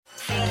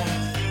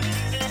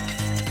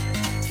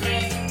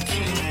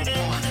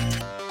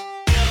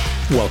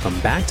Welcome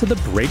back to The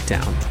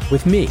Breakdown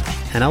with me,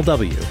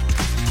 NLW.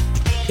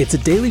 It's a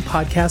daily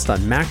podcast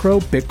on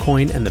macro,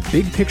 Bitcoin, and the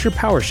big picture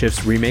power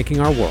shifts remaking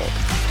our world.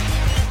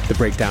 The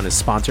Breakdown is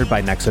sponsored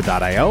by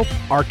Nexo.io,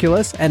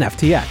 Arculus, and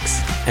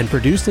FTX, and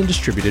produced and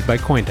distributed by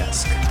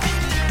CoinDesk.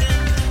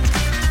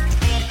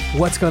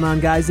 What's going on,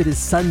 guys? It is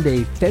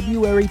Sunday,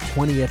 February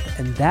 20th,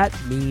 and that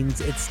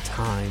means it's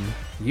time,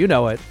 you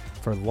know it,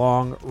 for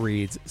Long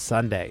Reads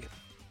Sunday.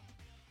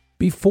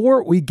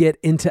 Before we get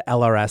into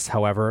LRS,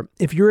 however,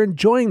 if you're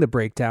enjoying The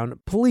Breakdown,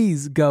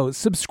 please go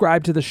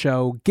subscribe to the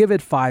show, give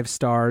it 5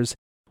 stars,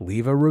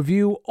 leave a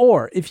review,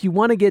 or if you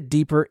want to get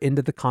deeper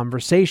into the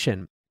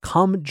conversation,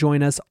 come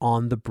join us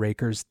on the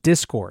Breakers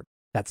Discord.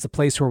 That's the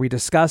place where we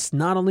discuss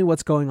not only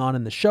what's going on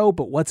in the show,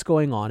 but what's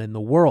going on in the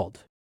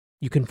world.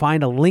 You can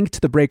find a link to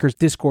the Breakers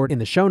Discord in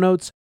the show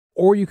notes,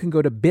 or you can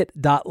go to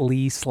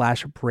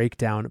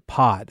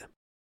bit.ly/breakdownpod.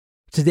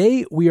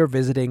 Today, we are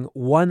visiting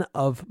one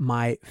of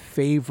my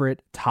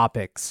favorite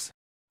topics,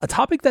 a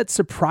topic that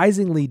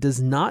surprisingly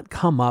does not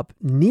come up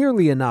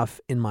nearly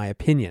enough in my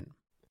opinion.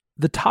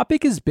 The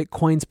topic is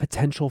Bitcoin's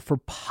potential for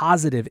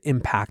positive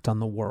impact on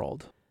the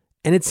world.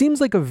 And it seems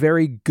like a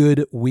very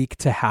good week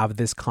to have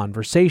this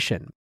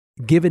conversation,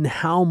 given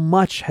how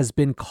much has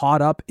been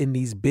caught up in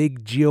these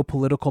big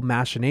geopolitical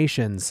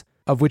machinations,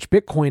 of which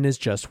Bitcoin is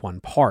just one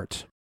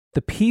part.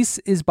 The piece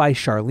is by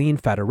Charlene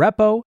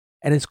Federepo,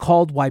 and it's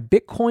called Why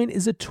Bitcoin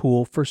is a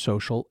Tool for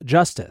Social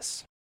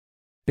Justice.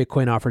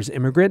 Bitcoin offers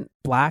immigrant,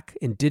 Black,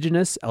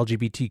 Indigenous,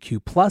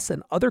 LGBTQ+,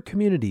 and other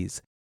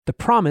communities the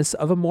promise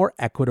of a more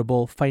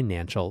equitable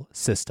financial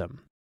system.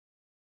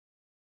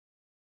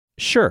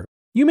 Sure,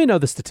 you may know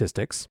the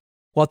statistics.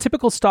 While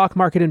typical stock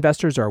market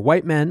investors are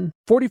white men,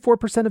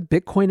 44% of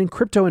Bitcoin and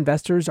crypto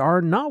investors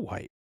are not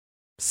white.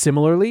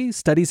 Similarly,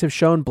 studies have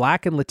shown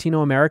Black and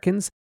Latino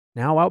Americans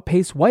now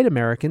outpace white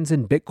Americans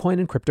in Bitcoin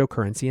and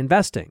cryptocurrency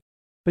investing.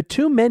 But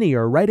too many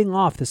are writing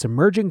off this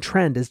emerging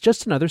trend as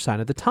just another sign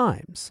of the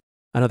times,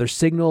 another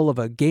signal of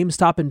a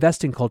GameStop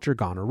investing culture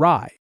gone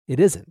awry. It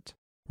isn't.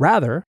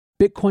 Rather,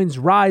 Bitcoin's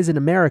rise in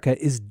America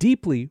is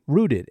deeply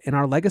rooted in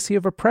our legacy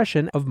of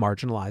oppression of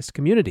marginalized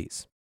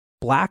communities.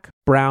 Black,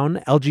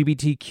 brown,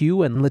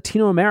 LGBTQ, and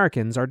Latino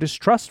Americans are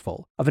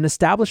distrustful of an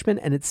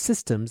establishment and its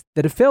systems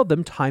that have failed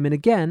them time and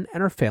again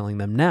and are failing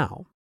them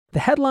now. The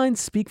headlines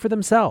speak for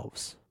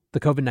themselves. The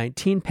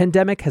COVID-19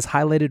 pandemic has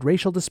highlighted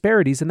racial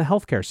disparities in the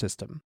healthcare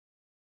system.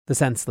 The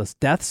senseless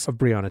deaths of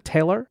Breonna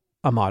Taylor,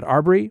 Ahmaud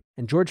Arbery,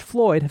 and George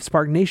Floyd have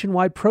sparked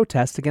nationwide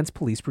protests against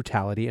police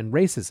brutality and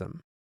racism.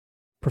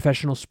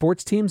 Professional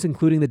sports teams,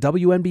 including the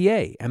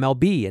WNBA,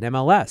 MLB, and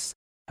MLS,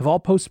 have all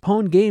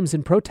postponed games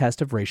in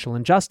protest of racial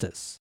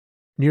injustice.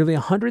 Nearly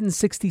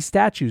 160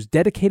 statues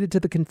dedicated to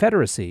the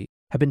Confederacy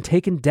have been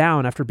taken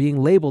down after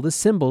being labeled as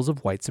symbols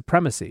of white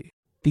supremacy.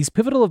 These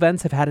pivotal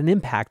events have had an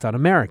impact on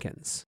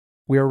Americans.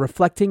 We are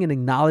reflecting and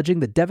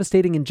acknowledging the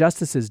devastating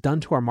injustices done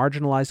to our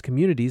marginalized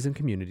communities and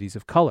communities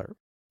of color.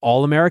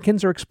 All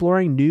Americans are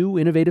exploring new,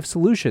 innovative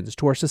solutions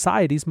to our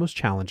society's most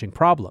challenging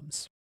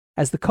problems.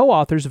 As the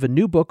co-authors of a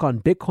new book on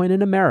Bitcoin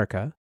in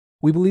America,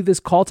 we believe this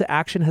call to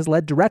action has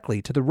led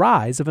directly to the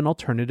rise of an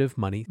alternative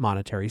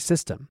monetary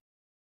system.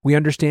 We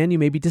understand you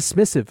may be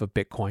dismissive of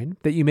Bitcoin,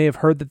 that you may have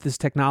heard that this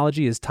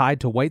technology is tied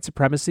to white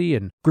supremacy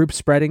and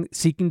groups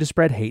seeking to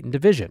spread hate and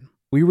division.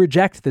 We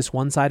reject this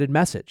one-sided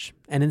message,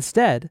 and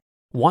instead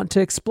want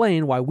to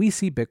explain why we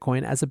see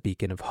Bitcoin as a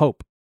beacon of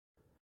hope.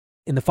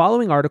 In the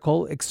following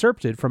article,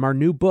 excerpted from our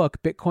new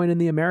book, Bitcoin and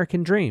the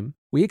American Dream,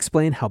 we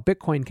explain how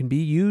Bitcoin can be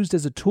used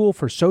as a tool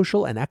for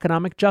social and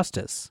economic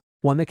justice,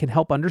 one that can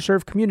help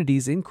underserved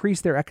communities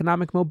increase their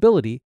economic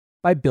mobility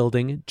by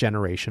building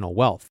generational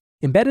wealth.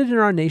 Embedded in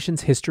our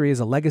nation's history is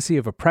a legacy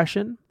of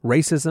oppression,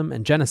 racism,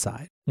 and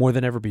genocide. More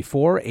than ever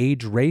before,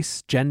 age,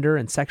 race, gender,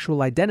 and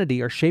sexual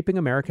identity are shaping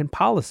American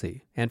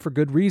policy, and for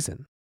good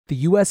reason. The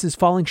U.S. is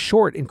falling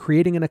short in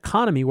creating an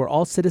economy where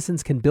all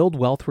citizens can build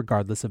wealth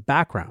regardless of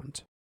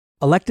background.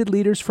 Elected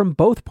leaders from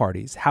both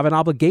parties have an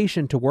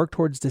obligation to work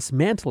towards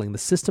dismantling the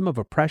system of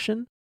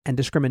oppression and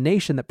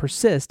discrimination that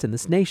persist in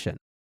this nation.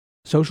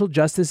 Social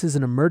justice is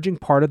an emerging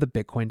part of the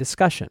Bitcoin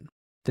discussion.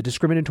 The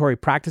discriminatory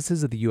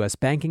practices of the U.S.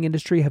 banking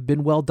industry have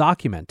been well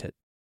documented.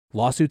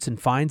 Lawsuits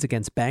and fines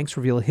against banks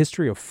reveal a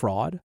history of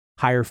fraud,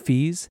 higher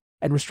fees,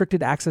 and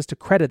restricted access to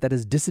credit that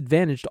has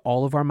disadvantaged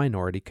all of our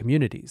minority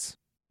communities.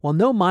 While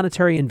no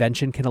monetary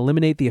invention can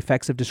eliminate the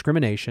effects of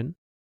discrimination,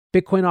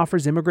 Bitcoin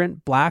offers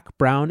immigrant, Black,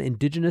 brown,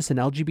 Indigenous, and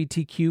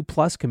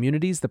LGBTQ+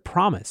 communities the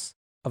promise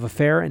of a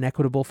fair and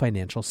equitable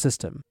financial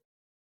system.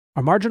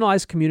 Our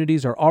marginalized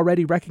communities are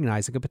already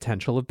recognizing a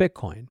potential of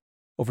Bitcoin.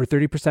 Over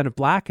 30% of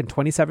Black and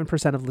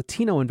 27% of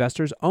Latino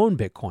investors own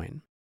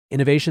Bitcoin.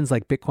 Innovations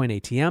like Bitcoin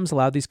ATMs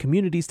allow these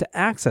communities to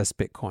access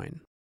Bitcoin.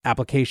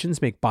 Applications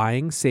make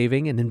buying,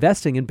 saving, and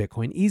investing in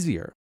Bitcoin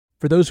easier.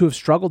 For those who have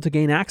struggled to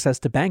gain access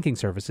to banking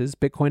services,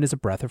 Bitcoin is a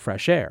breath of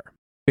fresh air.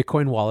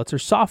 Bitcoin wallets are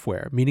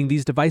software, meaning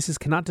these devices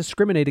cannot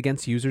discriminate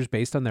against users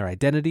based on their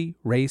identity,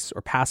 race,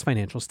 or past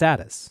financial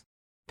status.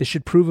 This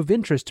should prove of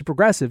interest to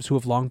progressives who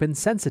have long been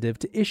sensitive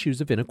to issues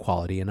of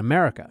inequality in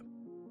America.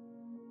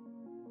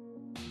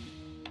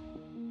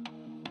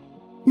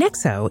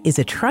 Nexo is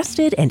a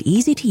trusted and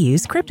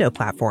easy-to-use crypto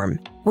platform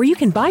where you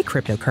can buy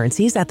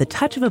cryptocurrencies at the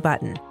touch of a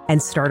button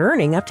and start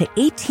earning up to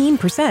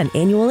 18%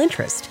 annual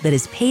interest that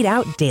is paid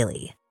out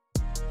daily.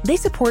 They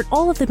support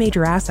all of the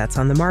major assets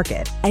on the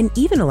market and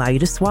even allow you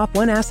to swap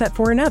one asset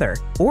for another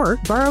or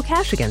borrow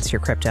cash against your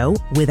crypto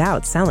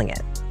without selling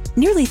it.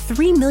 Nearly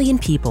 3 million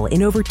people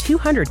in over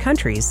 200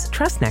 countries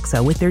trust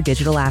Nexo with their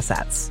digital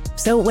assets.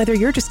 So whether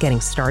you're just getting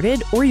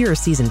started or you're a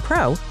seasoned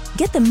pro,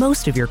 get the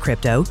most of your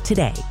crypto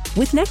today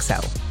with Nexo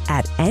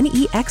at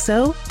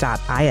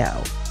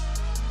nexo.io.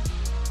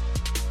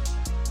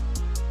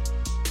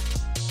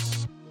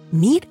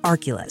 Meet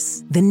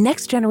Arculus, the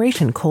next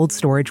generation cold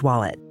storage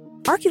wallet.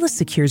 Arculus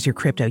secures your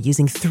crypto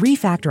using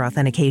 3-factor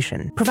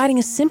authentication, providing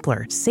a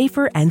simpler,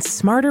 safer, and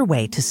smarter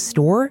way to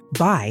store,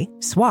 buy,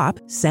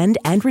 swap, send,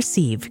 and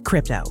receive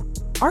crypto.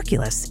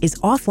 Arculus is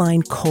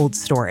offline cold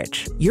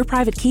storage. Your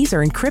private keys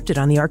are encrypted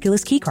on the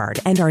Arculus keycard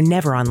and are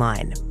never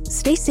online.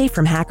 Stay safe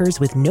from hackers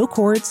with no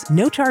cords,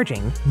 no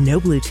charging, no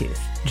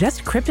Bluetooth.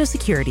 Just crypto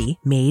security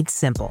made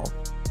simple.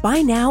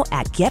 Buy now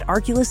at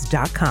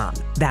getarculus.com.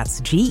 That's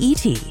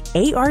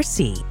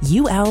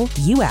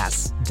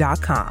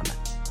GETARCULUS.com.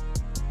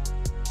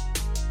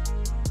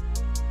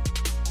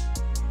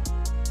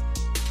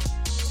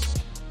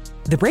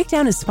 The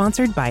Breakdown is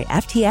sponsored by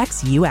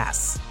FTX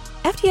US.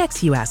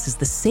 FTX US is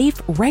the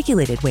safe,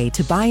 regulated way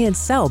to buy and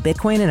sell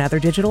Bitcoin and other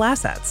digital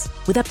assets,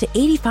 with up to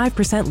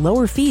 85%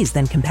 lower fees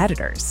than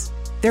competitors.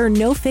 There are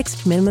no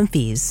fixed minimum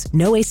fees,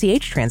 no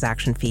ACH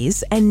transaction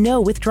fees, and no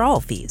withdrawal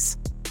fees.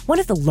 One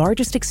of the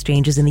largest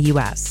exchanges in the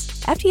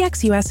US,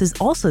 FTX US is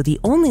also the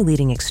only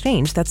leading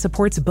exchange that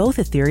supports both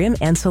Ethereum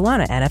and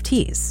Solana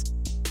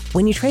NFTs.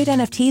 When you trade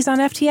NFTs on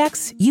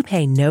FTX, you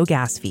pay no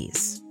gas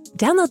fees.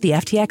 Download the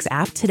FTX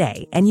app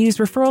today and use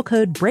referral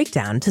code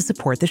BREAKDOWN to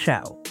support the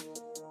show.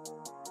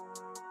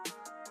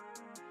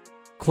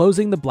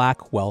 Closing the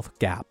Black Wealth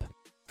Gap.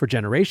 For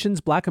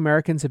generations, Black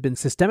Americans have been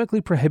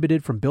systemically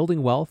prohibited from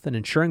building wealth and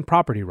ensuring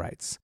property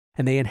rights,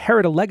 and they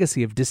inherit a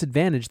legacy of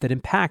disadvantage that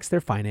impacts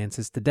their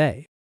finances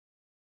today.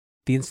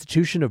 The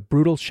institution of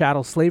brutal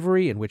chattel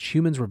slavery, in which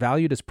humans were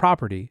valued as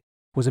property,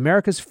 was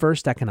America's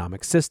first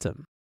economic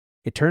system.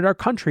 It turned our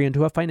country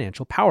into a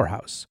financial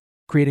powerhouse,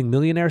 creating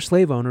millionaire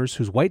slave owners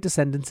whose white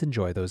descendants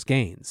enjoy those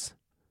gains.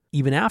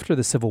 Even after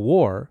the Civil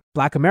War,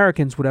 Black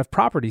Americans would have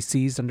property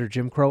seized under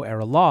Jim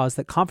Crow-era laws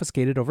that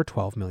confiscated over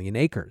 12 million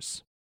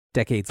acres.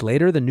 Decades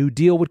later, the New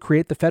Deal would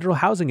create the Federal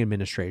Housing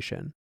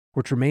Administration,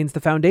 which remains the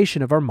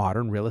foundation of our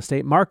modern real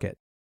estate market.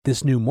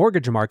 This new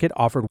mortgage market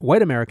offered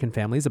white American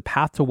families a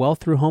path to wealth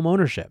through home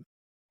ownership.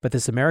 But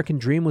this American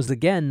dream was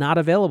again not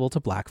available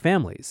to Black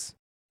families.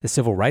 The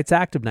Civil Rights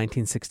Act of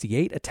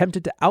 1968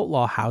 attempted to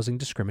outlaw housing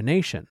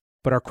discrimination,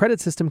 but our credit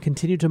system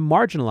continued to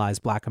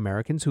marginalize Black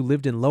Americans who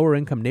lived in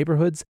lower-income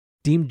neighborhoods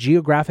deemed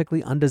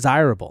geographically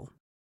undesirable.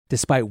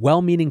 Despite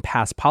well-meaning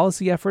past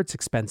policy efforts,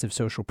 expensive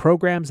social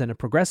programs, and a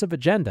progressive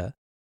agenda,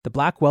 the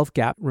Black wealth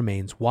gap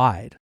remains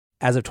wide.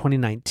 As of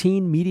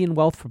 2019, median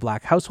wealth for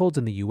Black households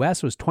in the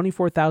U.S. was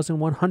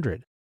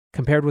 $24,100,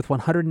 compared with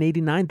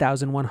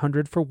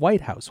 $189,100 for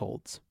white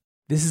households.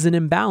 This is an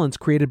imbalance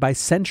created by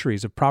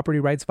centuries of property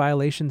rights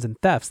violations and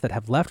thefts that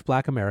have left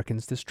Black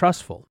Americans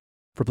distrustful.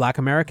 For Black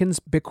Americans,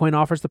 Bitcoin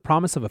offers the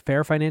promise of a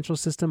fair financial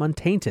system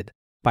untainted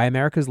by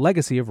America's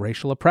legacy of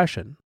racial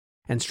oppression,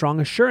 and strong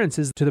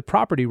assurances to the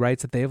property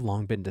rights that they have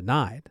long been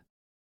denied.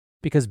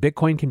 Because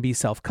Bitcoin can be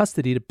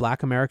self-custodied,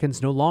 Black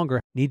Americans no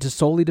longer need to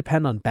solely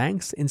depend on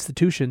banks,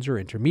 institutions, or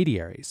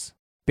intermediaries.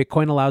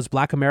 Bitcoin allows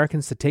Black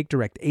Americans to take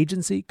direct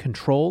agency,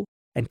 control,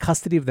 and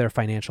custody of their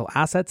financial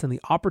assets and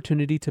the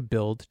opportunity to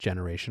build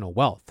generational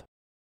wealth.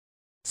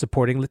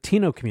 Supporting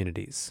Latino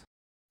communities.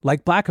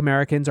 Like Black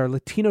Americans, our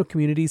Latino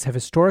communities have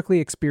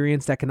historically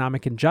experienced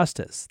economic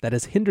injustice that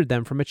has hindered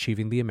them from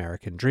achieving the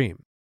American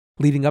dream.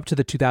 Leading up to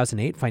the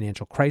 2008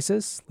 financial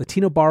crisis,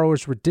 Latino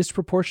borrowers were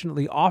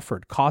disproportionately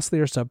offered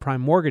costlier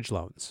subprime mortgage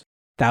loans.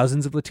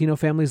 Thousands of Latino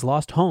families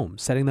lost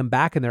homes, setting them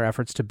back in their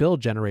efforts to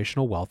build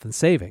generational wealth and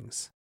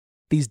savings.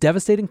 These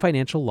devastating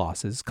financial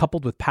losses,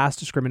 coupled with past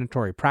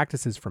discriminatory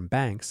practices from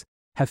banks,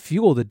 have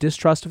fueled a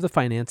distrust of the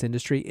finance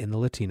industry in the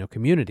Latino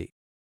community.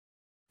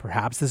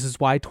 Perhaps this is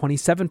why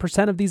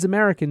 27% of these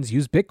Americans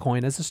use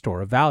Bitcoin as a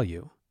store of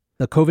value.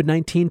 The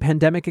COVID-19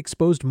 pandemic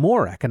exposed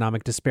more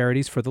economic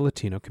disparities for the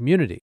Latino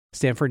community.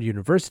 Stanford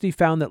University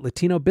found that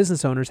Latino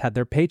business owners had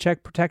their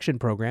Paycheck Protection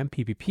Program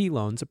 (PPP)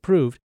 loans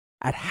approved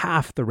at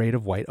half the rate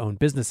of white-owned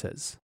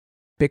businesses.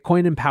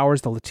 Bitcoin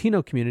empowers the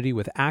Latino community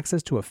with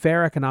access to a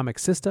fair economic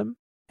system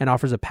and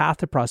offers a path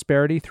to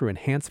prosperity through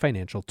enhanced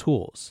financial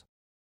tools.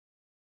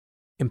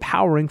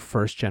 Empowering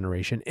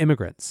first-generation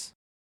immigrants.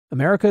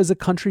 America is a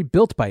country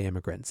built by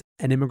immigrants,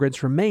 and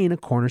immigrants remain a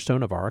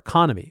cornerstone of our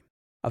economy.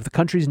 Of the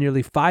country's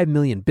nearly 5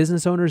 million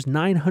business owners,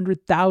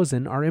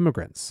 900,000 are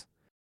immigrants.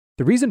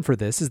 The reason for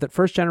this is that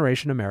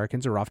first-generation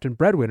Americans are often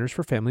breadwinners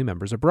for family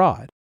members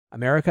abroad.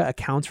 America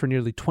accounts for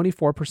nearly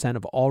 24%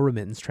 of all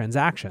remittance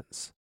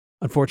transactions.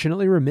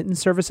 Unfortunately,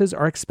 remittance services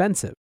are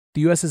expensive.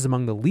 The U.S. is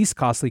among the least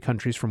costly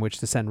countries from which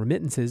to send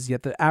remittances,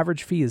 yet the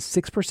average fee is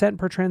 6%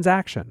 per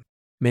transaction.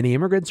 Many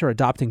immigrants are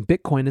adopting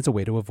Bitcoin as a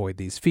way to avoid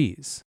these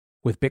fees.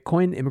 With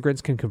Bitcoin,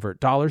 immigrants can convert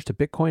dollars to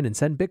Bitcoin and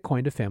send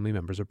Bitcoin to family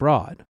members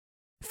abroad.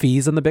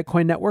 Fees on the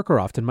Bitcoin network are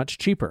often much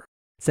cheaper.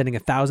 Sending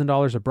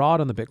 $1,000 abroad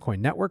on the Bitcoin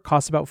network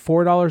costs about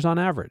 $4 on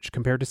average,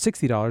 compared to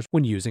 $60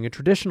 when using a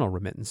traditional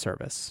remittance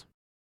service.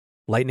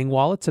 Lightning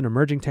wallets, an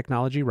emerging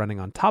technology running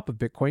on top of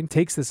Bitcoin,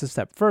 takes this a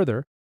step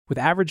further, with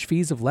average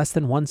fees of less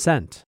than 1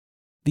 cent.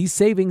 These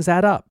savings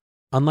add up.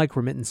 Unlike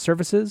remittance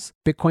services,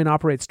 Bitcoin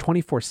operates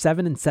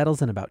 24/7 and settles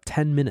in about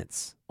 10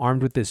 minutes.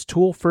 Armed with this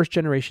tool,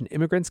 first-generation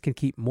immigrants can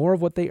keep more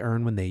of what they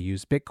earn when they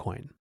use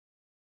Bitcoin,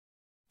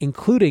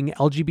 including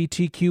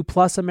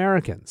LGBTQ+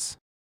 Americans.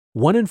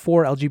 1 in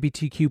 4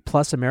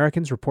 LGBTQ+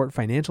 Americans report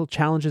financial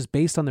challenges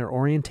based on their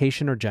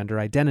orientation or gender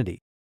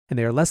identity, and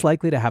they are less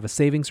likely to have a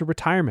savings or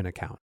retirement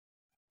account.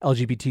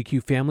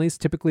 LGBTQ families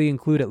typically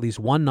include at least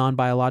one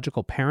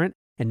non-biological parent,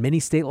 and many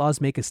state laws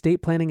make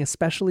estate planning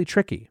especially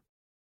tricky.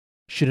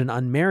 Should an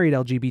unmarried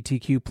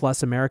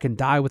LGBTQ+ American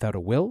die without a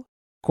will,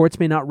 courts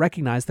may not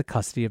recognize the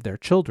custody of their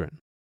children.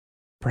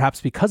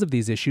 Perhaps because of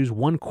these issues,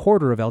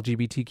 1/4 of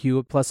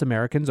LGBTQ+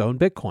 Americans own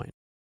Bitcoin.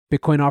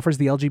 Bitcoin offers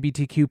the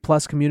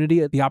LGBTQ+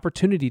 community the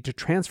opportunity to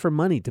transfer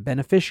money to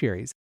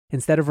beneficiaries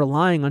instead of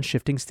relying on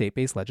shifting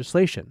state-based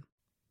legislation.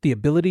 The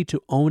ability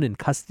to own and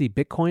custody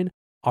Bitcoin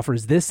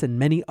offers this and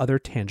many other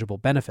tangible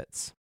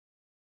benefits.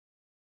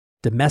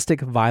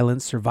 Domestic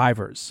violence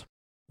survivors.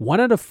 1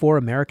 out of 4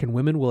 American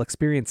women will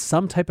experience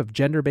some type of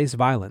gender-based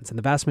violence, and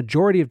the vast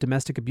majority of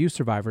domestic abuse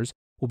survivors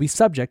will be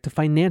subject to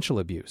financial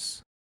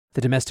abuse.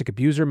 The domestic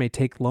abuser may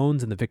take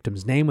loans in the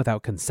victim's name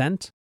without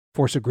consent,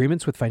 force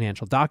agreements with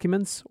financial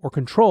documents, or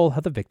control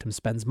how the victim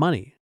spends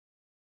money.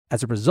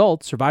 As a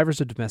result,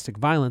 survivors of domestic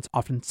violence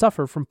often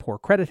suffer from poor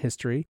credit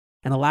history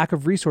and a lack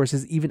of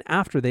resources even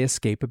after they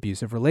escape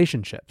abusive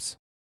relationships.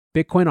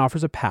 Bitcoin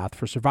offers a path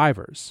for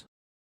survivors.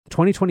 The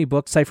 2020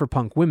 book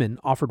Cypherpunk Women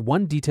offered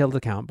one detailed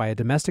account by a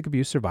domestic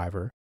abuse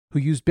survivor who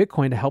used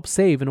Bitcoin to help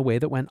save in a way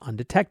that went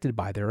undetected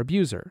by their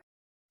abuser.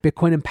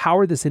 Bitcoin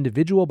empowered this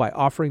individual by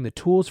offering the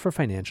tools for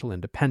financial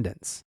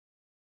independence.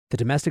 The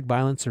domestic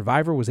violence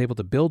survivor was able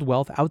to build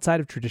wealth outside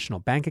of traditional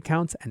bank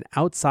accounts and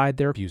outside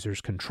their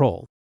abuser's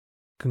control.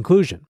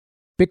 Conclusion: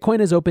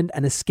 Bitcoin has opened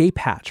an escape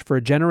hatch for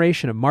a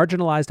generation of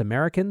marginalized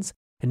Americans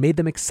and made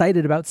them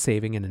excited about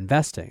saving and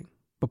investing.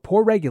 But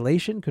poor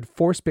regulation could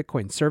force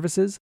Bitcoin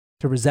services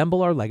to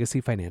resemble our legacy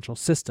financial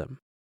system.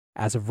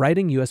 As of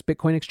writing, U.S.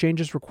 Bitcoin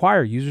exchanges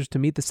require users to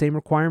meet the same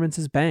requirements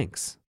as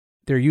banks.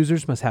 Their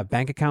users must have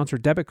bank accounts or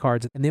debit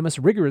cards, and they must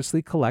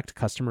rigorously collect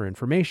customer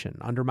information,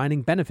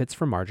 undermining benefits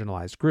for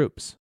marginalized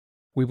groups.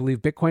 We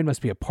believe Bitcoin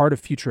must be a part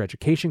of future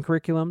education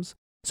curriculums,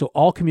 so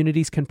all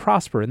communities can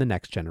prosper in the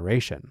next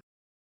generation.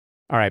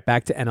 All right,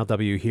 back to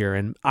NLW here,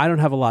 and I don't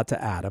have a lot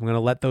to add. I'm going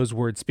to let those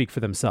words speak for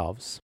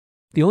themselves.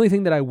 The only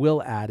thing that I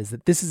will add is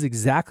that this is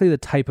exactly the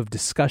type of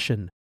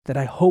discussion that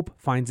I hope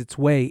finds its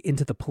way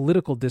into the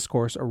political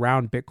discourse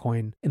around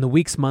Bitcoin in the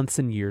weeks, months,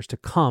 and years to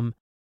come,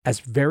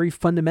 as very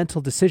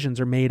fundamental decisions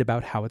are made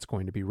about how it's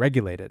going to be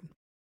regulated.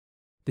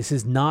 This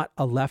is not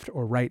a left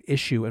or right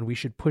issue, and we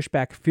should push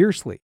back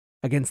fiercely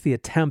against the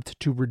attempt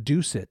to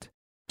reduce it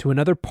to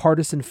another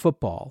partisan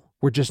football,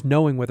 where just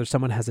knowing whether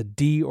someone has a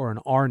D or an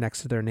R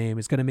next to their name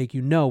is going to make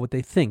you know what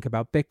they think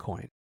about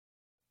Bitcoin.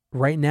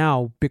 Right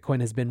now,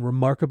 Bitcoin has been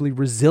remarkably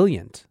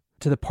resilient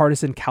to the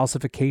partisan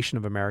calcification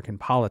of American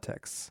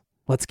politics.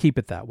 Let's keep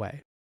it that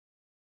way.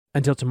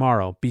 Until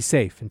tomorrow, be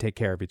safe and take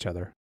care of each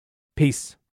other. Peace.